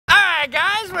Alright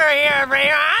guys, we're here everyone.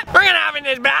 We're gonna open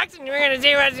this box and we're gonna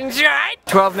see what's inside.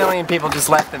 12 million people just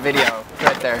left the video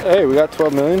right there. Hey, we got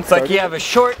 12 million. It's like you have a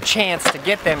short chance to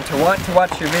get them to want to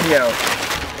watch your video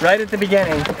right at the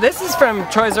beginning. This is from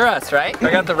Toys R Us, right?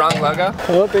 I got the wrong logo. I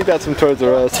don't think that's from Toys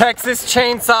R Us. Texas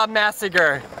Chainsaw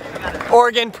Massacre.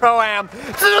 Oregon Pro-Am.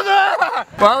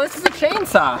 Well, this is a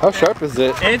chainsaw. How sharp is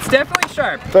it? It's definitely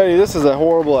sharp. Betty, this is a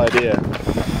horrible idea.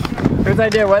 Whose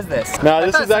idea was this? No,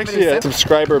 this is actually a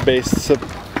subscriber-based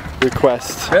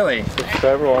request. Really?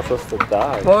 Subscriber wants us to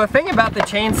die. Well, the thing about the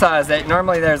chainsaw is that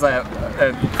normally there's a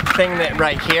thing that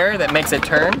right here that makes it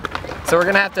turn. So we're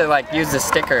gonna have to like use a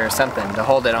sticker or something to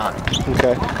hold it on.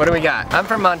 Okay. What do we got? I'm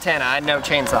from Montana. I know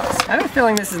chainsaws. I have a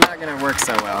feeling this is not gonna work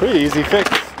so well. Pretty easy fix.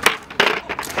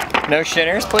 No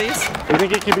shitters, please. I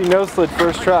think it could be no slid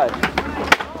first try.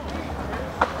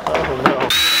 Oh no.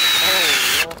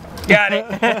 Got it.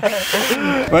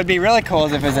 What would be really cool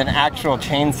is if it was an actual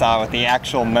chainsaw with the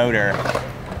actual motor.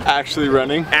 Actually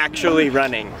running? Actually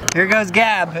running. Here goes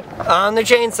Gab on the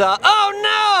chainsaw. Oh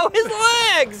no! His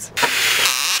legs!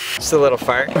 Just a little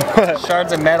fart.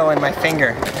 Shards of metal in my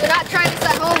finger. We're not trying this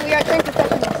at home, we are trained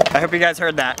professionals. I hope you guys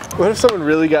heard that. What if someone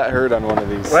really got hurt on one of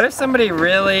these? What if somebody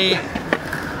really...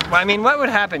 Well, I mean, what would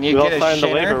happen? You get a shitter. The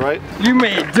labor, right? You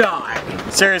may die.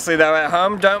 Seriously though, at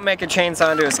home, don't make a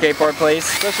chainsaw into a skateboard, please.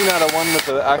 Especially not a one with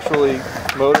the actually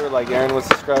motor like Aaron was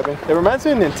describing. It reminds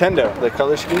me of Nintendo, the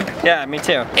color scheme. Yeah, me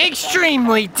too.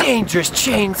 Extremely dangerous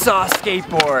chainsaw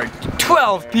skateboard.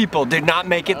 12 people did not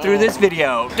make it through this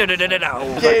video.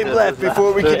 Game left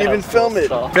before we could even film it.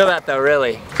 Feel that though,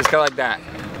 really. Just go like that.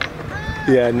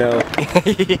 Yeah, no.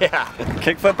 Yeah.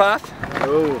 Kickflip off?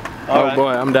 Oh boy,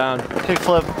 I'm down.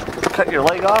 Kickflip, cut your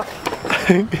leg off.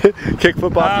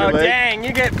 Kickflip off your leg. Oh dang,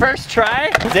 you get first try?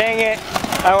 Dang it.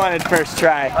 I wanted first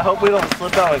try. I hope we don't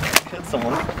slip out and hit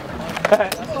someone.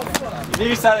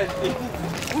 You saw it.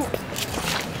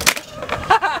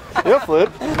 You'll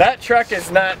flip. That truck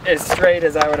is not as straight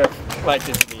as I would have liked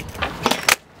it to be.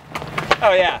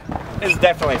 Oh yeah, it's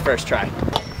definitely first try.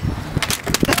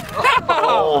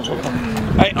 Oh.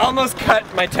 I almost cut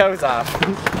my toes off.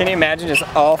 Can you imagine just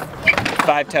all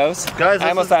 5 toes? Guys, I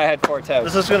almost thought I had 4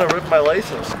 toes. This is gonna rip my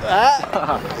laces.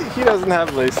 He doesn't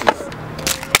have laces.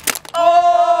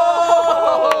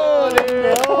 Oh!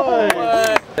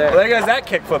 Nice. Well, there goes that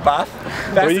kickflip off.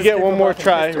 Well, you get one more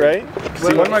try, right?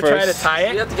 One more try to tie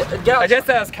it? I guess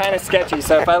that was kind of sketchy,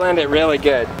 so if I land it really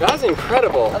good. That was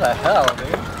incredible. What the hell,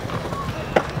 dude?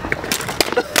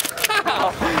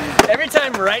 Every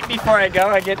time right before I go,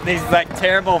 I get these like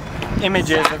terrible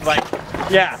images of like,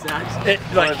 yeah, it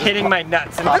like hitting my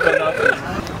nuts and popping up.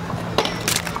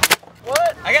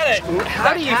 What? I gotta,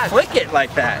 how do you flick it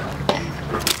like that?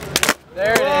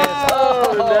 There it is.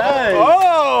 Oh, nice.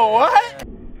 Oh, what?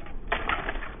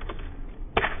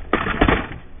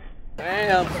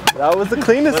 Damn. That was the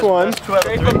cleanest one.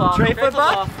 Tray flip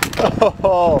off?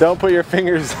 Oh, don't put your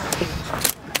fingers.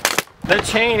 The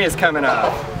chain is coming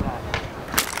off.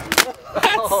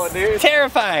 Oh, dude.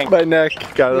 Terrifying. My neck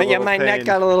got a little Yeah, my pain. neck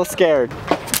got a little scared.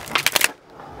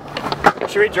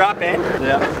 Should we drop in?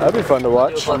 Yeah. That'd be fun to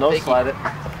watch. No slide it.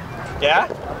 Yeah?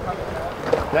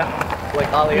 Yeah.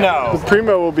 Like Ollie. No. The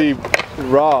Primo will be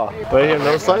raw. Right here,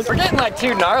 no slide. We're getting like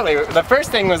too gnarly. The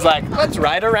first thing was like, let's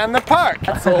ride around the park.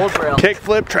 That's the old rail. Kick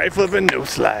flip, try flip, and no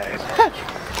slide.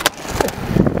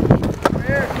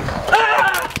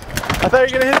 I thought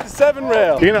you were gonna hit the 7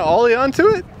 rail. You're gonna ollie onto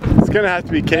it? It's gonna have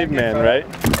to be caveman, right?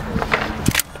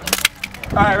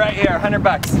 All right, right here,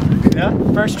 $100. Yeah.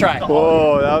 First try.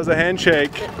 Whoa, that was a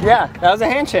handshake. Yeah, that was a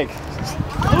handshake.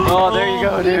 Oh, there you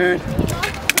go, dude.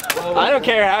 I don't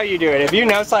care how you do it. If you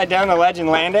no slide down the ledge and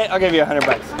land it, I'll give you $100.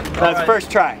 That's right. first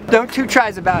try. Don't 2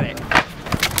 tries about it.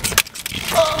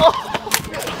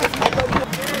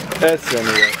 That's the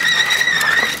only way.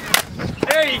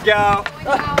 There you go.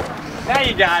 Now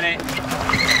you got it.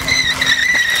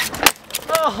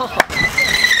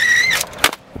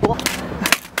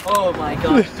 Oh my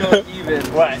gosh, don't even.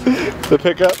 What? The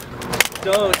pickup?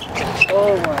 Don't.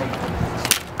 Oh my.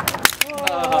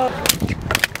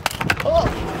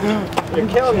 You're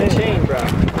killing the chain, bro.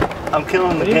 I'm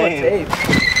killing the game.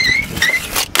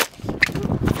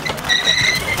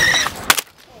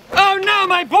 Oh no,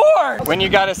 my board! When you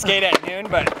gotta skate at noon,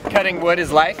 but cutting wood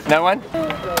is life. No one?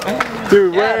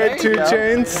 Dude, Yeah, wear there it you 2 go.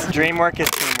 chains. Dream work is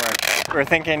teamwork. We're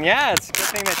thinking, yeah, it's a good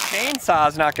thing the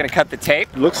chainsaw's not gonna cut the tape.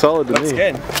 Looks solid to Looks me.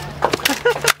 good.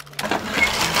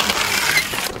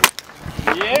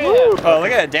 Yeah. Woo. Oh,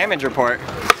 look at the damage report.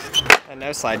 And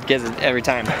no slide gives it every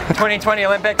time. 2020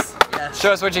 Olympics. Yes.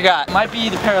 Show us what you got. Might be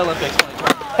the Paralympics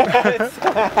 2020.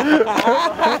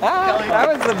 That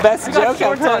was the best joke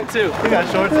Shorts on too. You got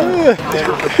shorts on.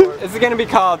 This is going to be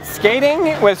called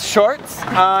skating with shorts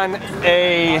on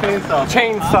a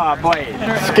chainsaw blade.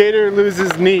 Skater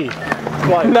loses knee.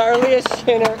 Gnarliest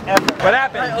shinner ever. What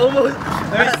happened? I almost.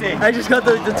 Let me see. I just got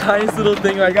the tiniest little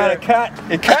thing right Got a there. cut.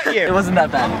 It cut It you. wasn't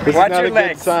that bad. This Watch is not your a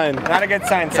legs. good sign. Not a good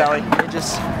sign, Sally. It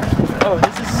just. Oh,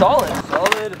 this is solid.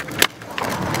 Solid.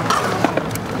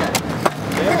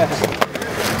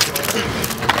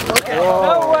 Okay.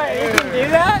 No way. You can do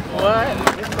that? What?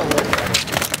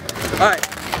 Alright.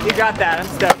 You got that. I'm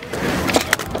stoked.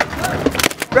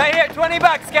 Right here. $20,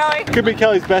 Kelly. Could be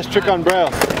Kelly's best trick on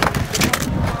Braille.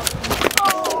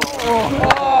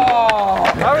 Oh,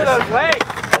 how are those legs?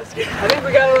 I think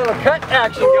we got a little cut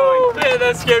action going. Man,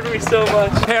 that scared me so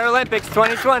much. Paralympics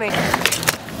 2020.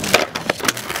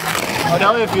 Oh,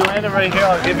 now if you land it right here,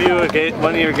 I'll give you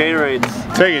one of your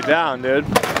Gatorades. Take it down, dude.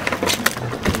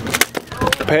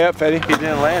 Pay up, Fetty. He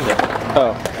didn't land it.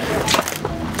 Oh.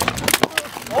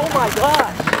 Oh my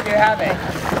gosh. You have it.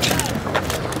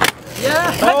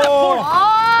 Yeah. Oh!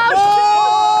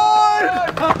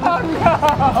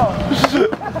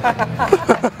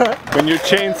 When your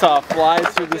chainsaw flies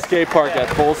through the skate park at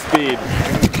full speed.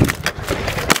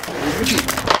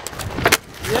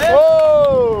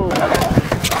 Whoa!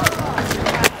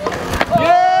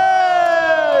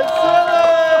 Yes!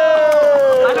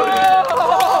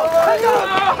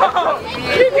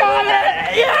 You got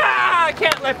it! Yeah! I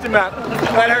can't lift him up.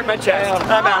 That hurt my chest.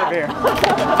 I'm out of here.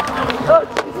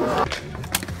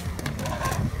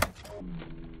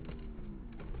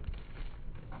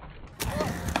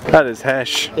 That is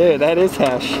hash. Yeah, that is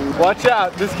hash. Watch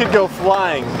out, this could go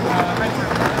flying.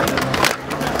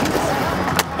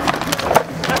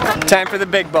 Time for the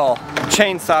big ball.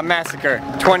 Chainsaw Massacre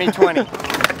 2020.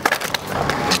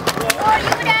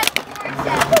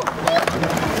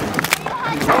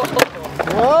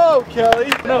 Whoa,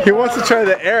 Kelly! He wants to try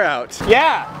the air out.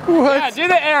 Yeah. What? Yeah, do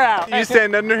the air out. You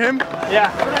stand under him?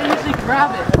 Yeah. But I usually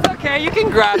grab it. It's okay, you can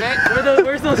grab it.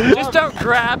 Where's those Just don't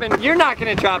grab and you're not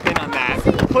gonna drop in on that.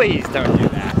 Please don't do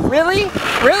that. Really?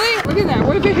 Really? Look at that.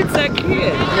 What if it hits that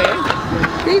kid,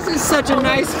 man? This is such a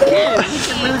nice kid. He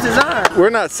could lose his arm. We're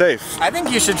not safe. I think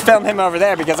you should film him over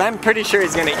there because I'm pretty sure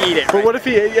he's gonna eat it. But what if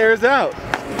he airs out?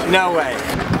 No way.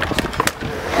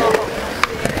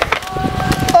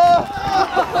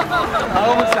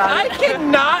 I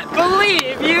cannot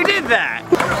believe you did that.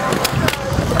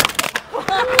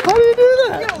 How do you do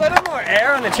that? Get a little more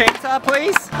air on the chainsaw,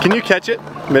 please. Can you catch it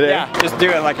midair? Yeah, just do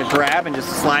it like a grab and just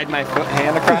slide my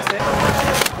hand across it.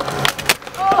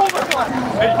 Oh my god!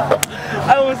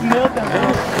 I almost nailed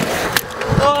that.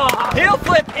 Oh, heel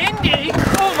flip indie.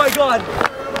 Oh my god!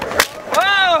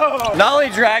 Whoa! Nollie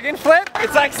dragon flip?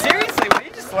 It's like, seriously, what,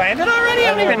 you just landed already?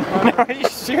 I don't even know what you're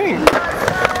shooting.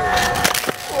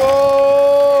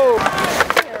 Whoa!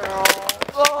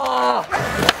 Oh.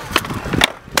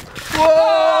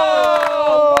 Whoa!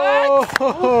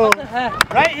 What? the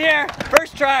heck? Right here,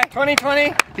 first try,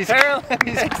 2020. He's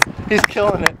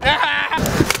killing it.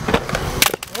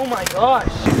 Oh my gosh.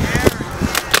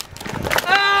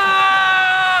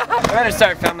 I better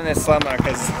start filming this slow-mo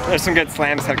because there's some good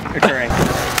slams occurring.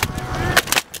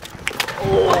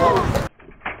 Oh.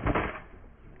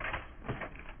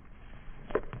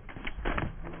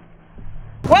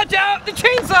 Watch out! The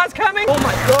chainsaw's coming! Oh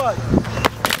my god.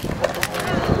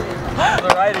 The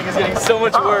riding is getting so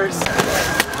much worse.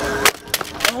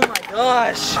 Oh my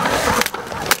gosh.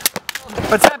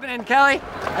 What's happening, Kelly?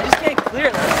 I just can't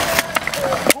clear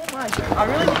that. Oh my god. I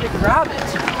really need to grab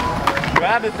it.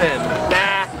 Grab it then.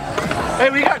 Nah. Hey,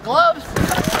 we got gloves.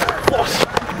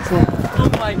 Oh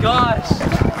my gosh.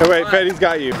 Oh wait, Fetty's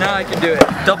got you. Now I can do it.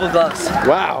 Double gloves.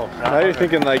 Wow. Now you're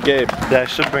thinking like Gabe. Yeah, I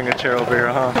should bring a chair over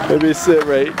here, huh? Maybe sit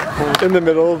right in the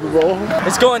middle of the roll.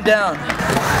 It's going down.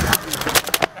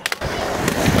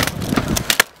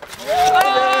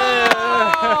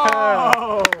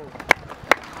 Oh!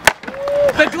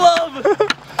 The glove!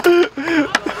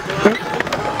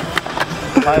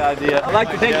 My idea. I'd like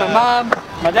to thank my mom,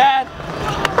 my dad,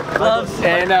 Gloves.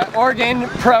 and Oregon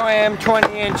Pro-Am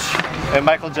 20-inch. And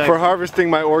Michael Jackson. For harvesting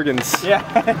my organs. Yeah.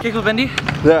 Kickle Bendy?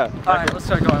 Yeah. Alright, let's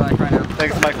start going like right now.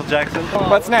 Thanks, Michael Jackson.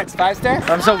 What's next? 5-star?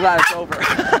 I'm so glad it's over.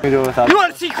 We do it without. You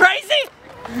want to see crazy?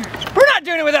 We're not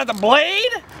doing it without the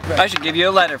blade. I should give you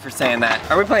a letter for saying that.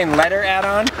 Are we playing letter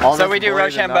add-on? So we do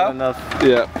Rochambeau?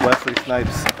 Yeah. Wesley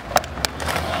Snipes.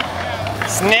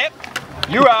 Snip.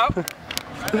 You out.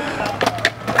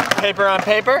 Paper on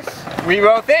paper. We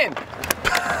both in.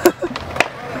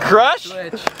 Crush.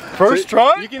 Switch. First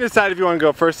try? You can decide if you want to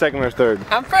go first, second, or third.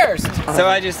 I'm first. So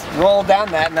I just roll down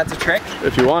that and that's a trick?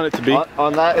 If you want it to be.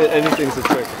 On that, anything's a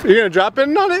trick. You're gonna drop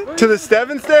in on it? To the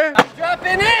Stevens there? I'm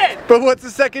dropping in! But what's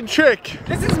the second trick?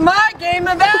 This is my game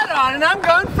of add-on and I'm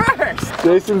going first!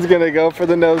 Jason's gonna go for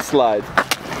the nose slide.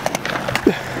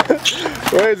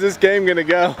 Where is this game gonna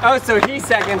go? Oh, so he's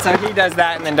second, so he does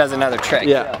that and then does another trick.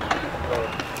 Yeah.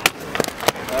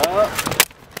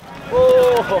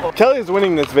 Kelly's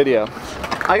winning this video.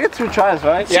 I get 2 tries,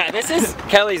 right? Yeah, this is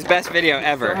Kelly's best video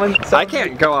ever. I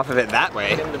can't go off of it that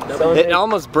way. It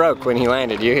almost broke when he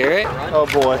landed. You hear it? Oh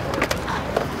boy.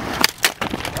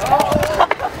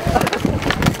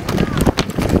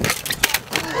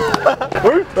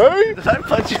 Hey! Did I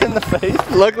punch you in the face?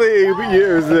 Luckily it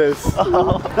was this.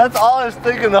 Oh, that's all I was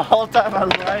thinking the whole time I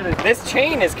was riding. This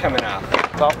chain is coming off.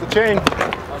 It's off the chain.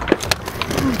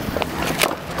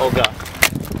 Oh god.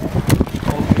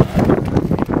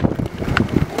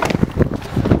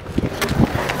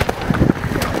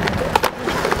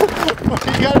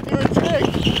 You gotta do a trick.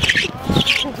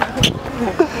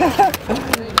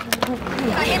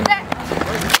 I hit that.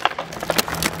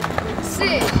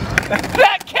 Sick.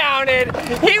 That counted!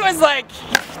 He was like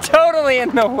totally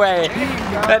in the way.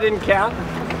 That didn't count?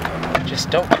 Just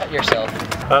don't cut yourself.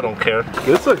 I don't care.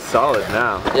 This looks solid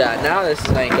now. Yeah, now this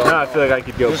ain't going. Now I feel like I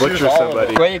could go butcher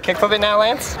somebody. Wait, you kickflip it now,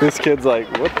 Lance? This kid's like,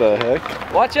 what the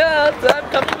heck? Watch out! I'm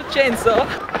coming with chainsaw.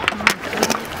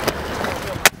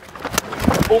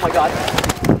 Oh my god.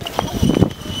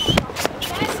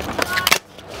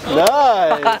 Nice!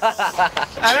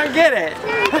 I don't get it.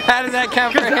 How does that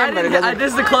count for him? But it doesn't.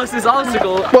 This is the closest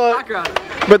obstacle. Well, background.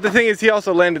 but the thing is, he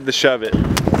also landed the shove it.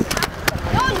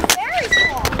 That was very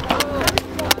small.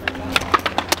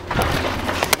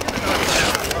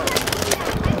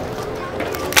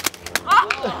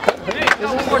 This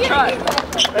is 4 tries.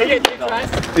 You get 2 tries?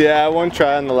 Yeah, 1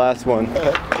 try on the last one.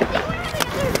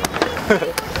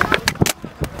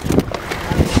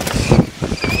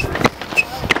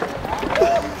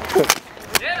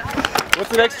 What's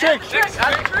the next trick?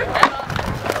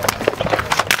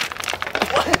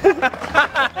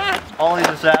 Only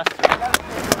disaster.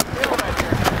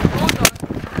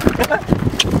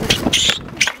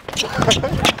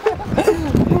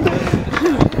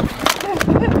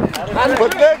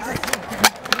 What's next?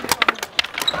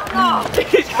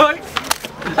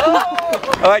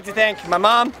 I'd like to thank my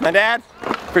mom, my dad,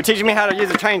 for teaching me how to use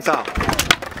a chainsaw.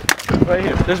 Right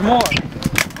here. There's more.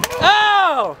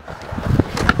 Oh!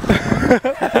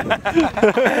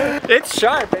 It's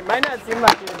sharp. It might not seem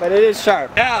like it, but it is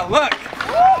sharp. Yeah, look.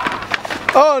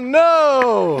 Oh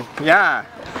no! Yeah,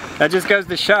 that just goes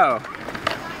to show.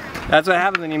 That's what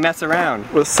happens when you mess around.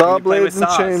 With saw When you play blades with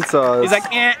and saws. chainsaws. He's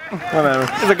like, eh, Whatever.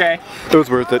 it's okay. It was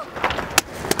worth it.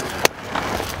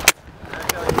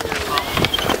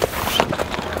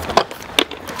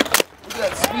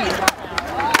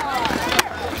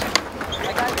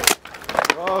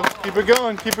 Oh, keep it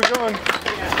going, keep it going.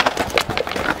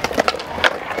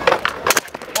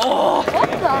 What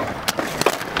the?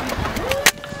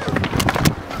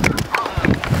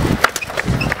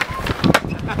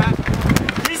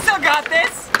 You still got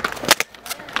this?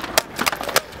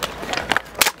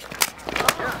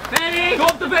 Betty! Go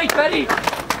up the base, Betty!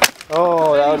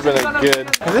 Oh, that would have been a good.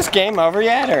 Is this game over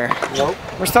yet, or? Nope.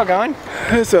 We're still going?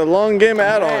 It's a long game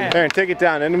add-on. Yeah. Aaron, take it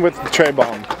down, end with the tray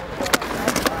bomb.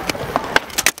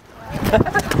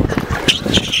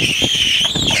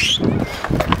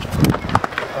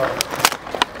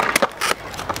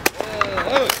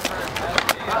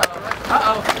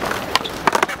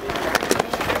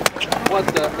 What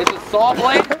the? It's a saw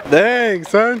blade? Dang,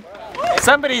 son.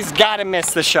 Somebody's gotta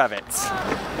miss the shove-its.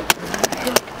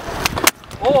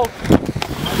 Oh!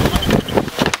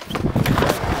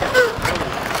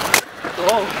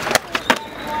 Oh!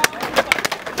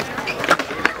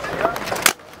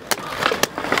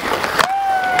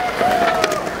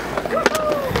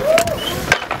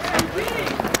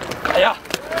 Yeah!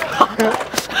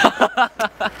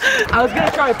 I was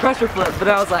gonna try a pressure flip, but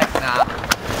I was like, nah.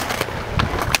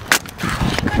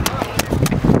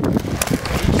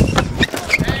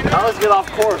 Now let's get off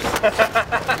course.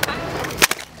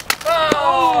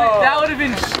 Oh, that would have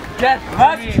been death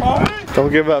for me. Don't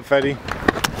give up, Fetty.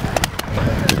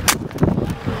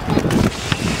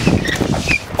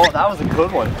 Oh, that was a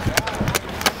good one.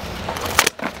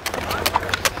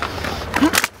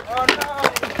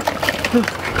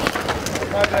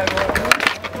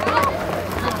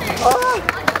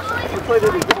 We played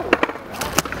it again.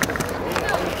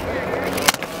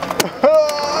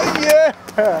 Oh, yeah!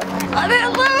 I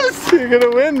didn't lose! You're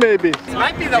gonna win, maybe. This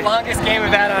might be the longest game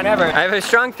we've had on ever. I have a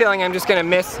strong feeling I'm just gonna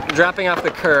miss dropping off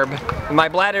the curb. My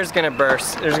bladder's gonna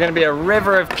burst. There's gonna be a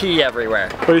river of pee everywhere.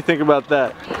 What do you think about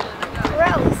that?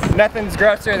 Gross. Nothing's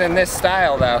grosser than this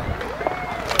style, though.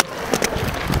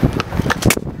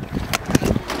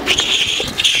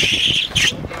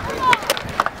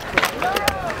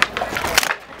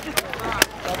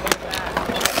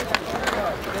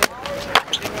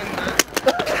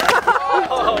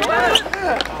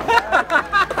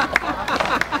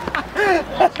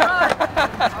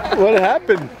 What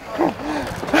happened?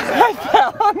 I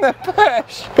fell on the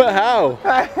push. But how?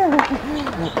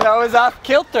 That was off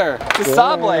kilter. The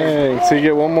saw blade. Dang, so you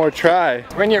get one more try.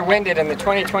 When you're winded in the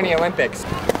 2020 Olympics.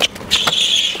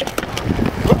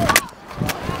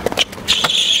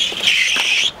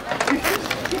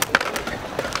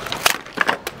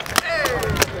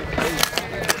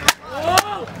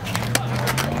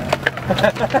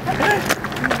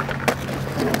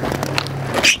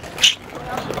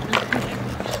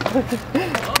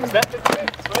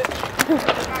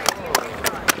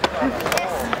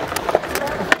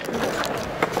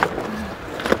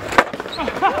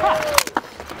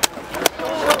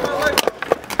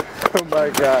 Oh my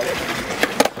god.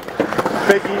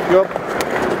 Vicky, go.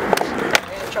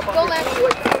 Go left.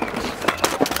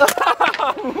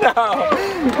 No!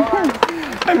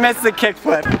 I missed the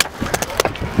kickflip.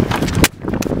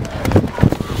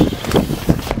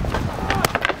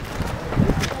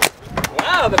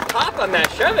 Wow, the pop on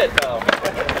that shove it though.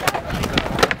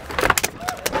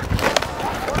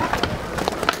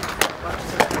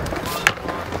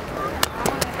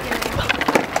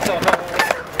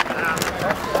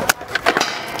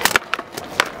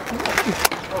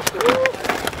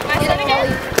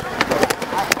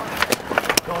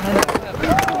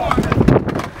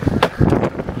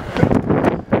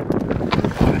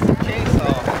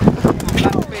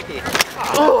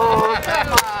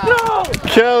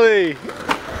 Kelly!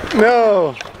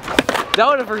 No! That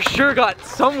would have for sure got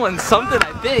someone something,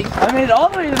 I think. I made it all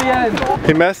the way to the end.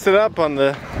 He messed it up on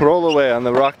the rollaway on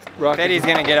the rock. Betty's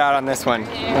gonna get out on this one,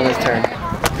 on this turn.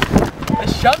 I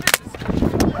shoved it.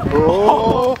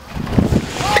 Oh!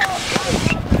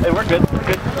 Hey, we're good. We're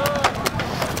good.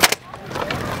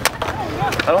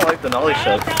 I don't like the nollie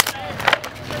shove.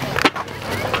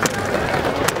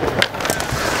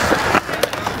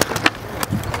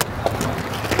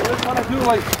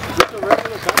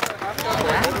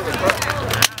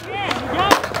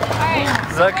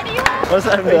 Zach, what does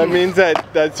that mean? That means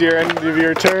that's your end of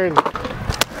your turn.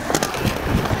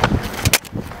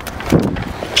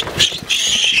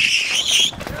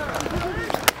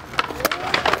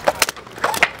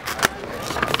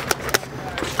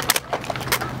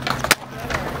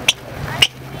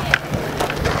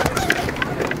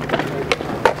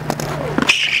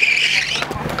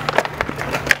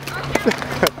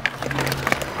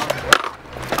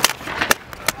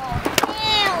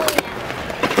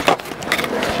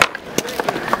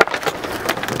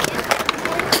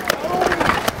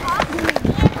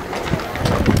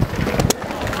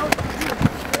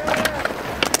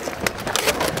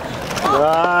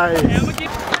 Nice.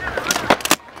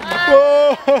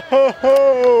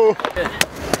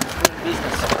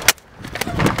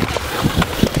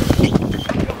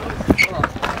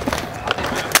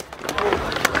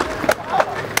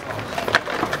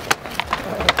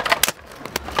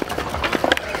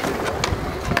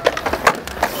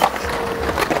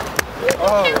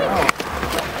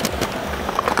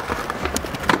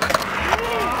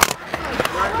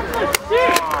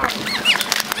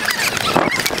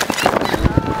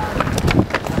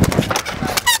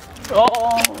 Whoa!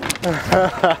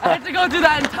 I have to go through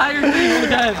that entire thing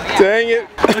again. Dang it.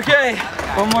 Okay,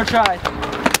 one more try.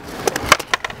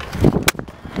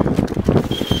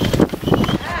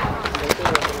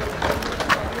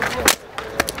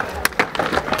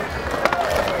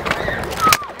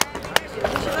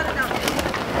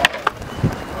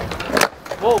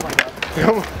 Oh my god.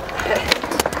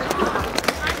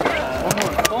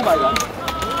 Oh my god.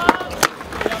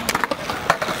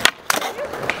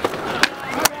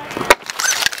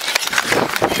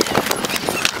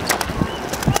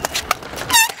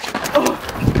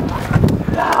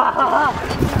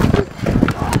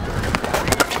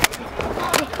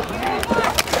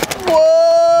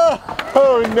 Whoa!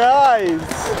 Oh,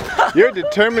 nice. You're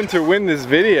determined to win this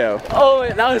video. Oh,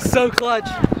 that was so clutch.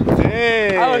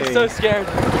 Dang. I was so scared.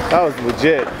 That was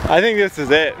legit. I think this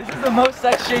is it. This is the most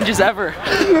sex changes ever.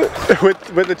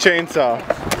 with the chainsaw.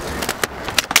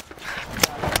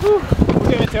 We'll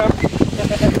give it to him.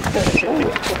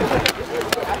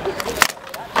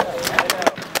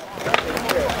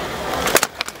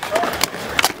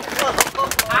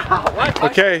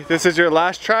 Okay, this is your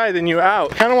last try, then you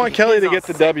out. Kind of want Kelly to get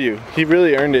the W. He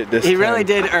really earned it this time. He really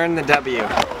did earn the W.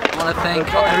 I want to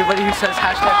thank everybody who says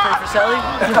hashtag pray for Sally.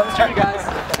 That was true,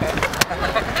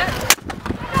 guys.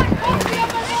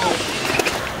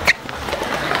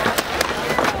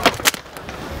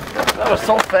 That was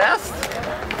so fast.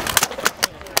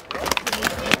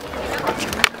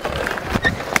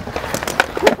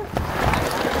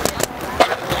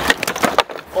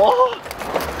 Oh!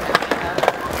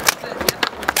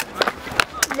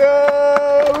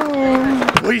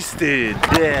 No! Wasted.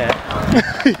 Yeah.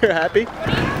 You're happy?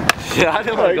 Yeah, I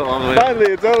didn't want to go all the way. Finally,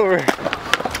 it's over.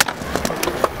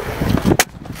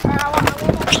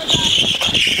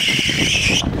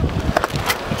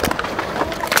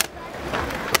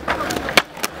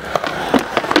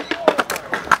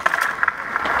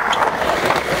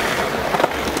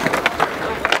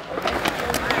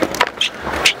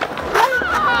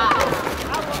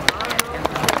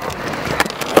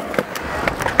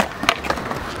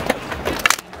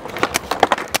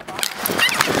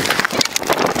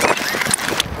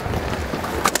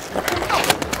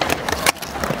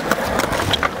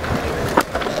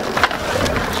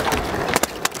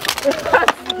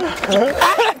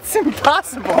 That's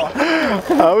impossible.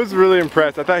 I was really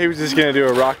impressed. I thought he was just gonna do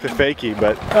a rock the fakie,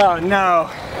 but Oh no.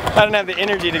 I don't have the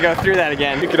energy to go through that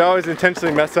again. you could always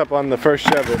intentionally mess up on the first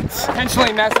shove it.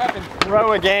 Intentionally mess up and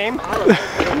throw a game?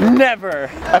 Never.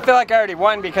 I feel like I already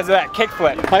won because of that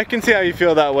kickflip. I can see how you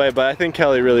feel that way, but I think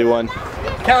Kelly really won.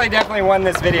 Kelly definitely won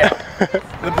this video.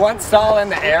 The blunt stall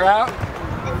and the air out.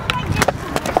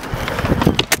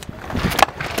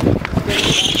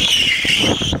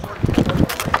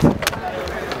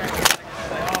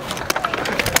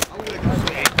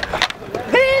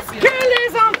 This girl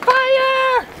is on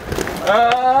fire!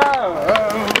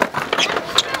 Oh.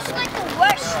 It's like the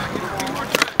worst.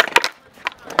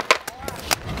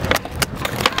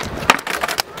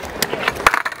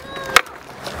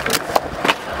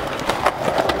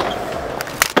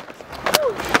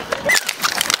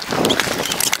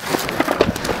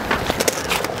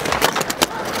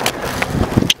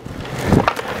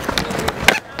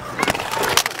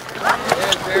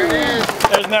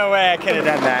 There's no way I could have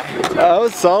done that. That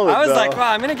was solid, I was though. like,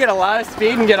 wow, I'm gonna get a lot of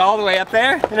speed and get all the way up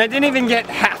there, and I didn't even get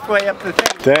halfway up the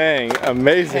thing. Dang,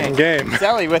 amazing game.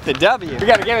 Sally with the W. We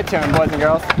gotta give it to him, boys and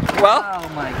girls. Well, Oh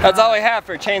my God. that's all we have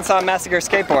for Chainsaw Massacre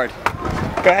Skateboard.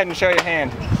 Go ahead and show your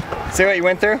hand. See what you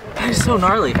went through? It's so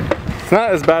gnarly. It's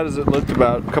not as bad as it looked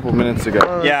about a couple minutes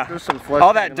ago. Yeah. There's some flesh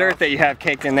All that hanging dirt off. that you have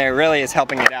caked in there really is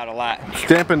helping it out a lot. It's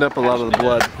dampened up a lot of the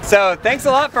blood. So thanks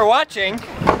a lot for watching.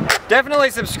 Definitely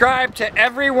subscribe to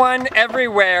everyone,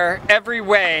 everywhere, every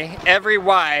way, every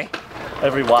why.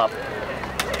 Every wop.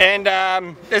 And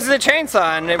this is a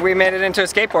chainsaw and we made it into a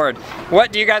skateboard.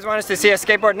 What do you guys want us to see us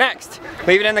skateboard next?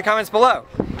 Leave it in the comments below.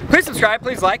 Please subscribe,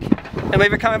 please like, and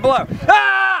leave a comment below.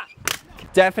 Ah!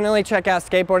 Definitely check out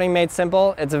Skateboarding Made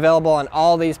Simple. It's available on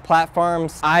all these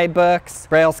platforms, iBooks,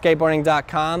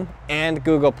 brailleskateboarding.com, and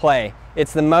Google Play.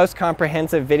 It's the most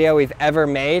comprehensive video we've ever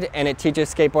made, and it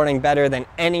teaches skateboarding better than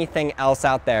anything else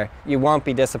out there. You won't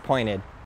be disappointed.